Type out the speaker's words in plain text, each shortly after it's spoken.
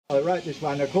I wrote this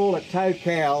one. I call it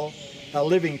Tocal, a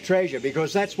living treasure,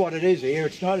 because that's what it is here.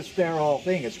 It's not a sterile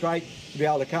thing. It's great to be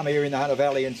able to come here in the Hunter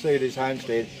Valley and see this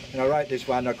homestead. And I wrote this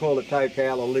one. I call it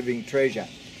Tocal, a living treasure.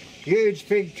 Huge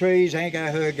fig trees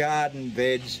anchor her garden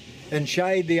beds and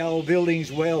shade the old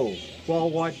buildings well, while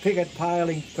white picket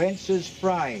paling fences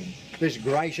frame this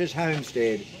gracious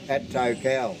homestead at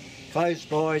Tocal. Close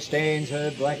by stands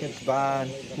her Blackett's barn,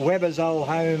 Webber's old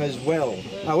home as well.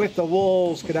 Oh, if the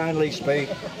walls could only speak,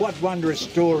 what wondrous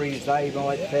stories they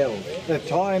might tell of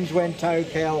times when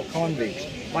Tocal convicts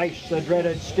faced the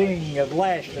dreaded sting of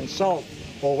lash and salt,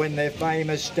 or when their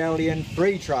famous stallion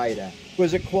free trader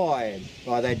was acquired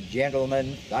by that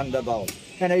gentleman Thunderbolt.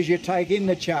 And as you take in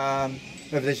the charm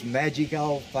of this magic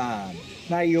old farm,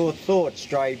 may your thoughts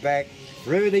stray back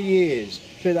through the years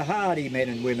to the hardy men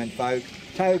and women folk,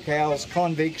 Tocal's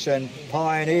convicts and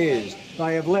pioneers.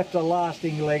 They have left a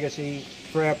lasting legacy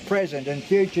for our present and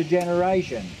future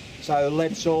generation. So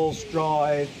let's all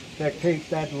strive to keep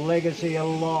that legacy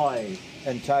alive.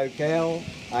 And Tocal,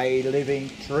 a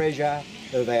living treasure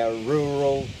of our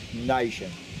rural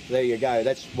nation. There you go.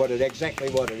 That's exactly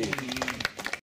what it is.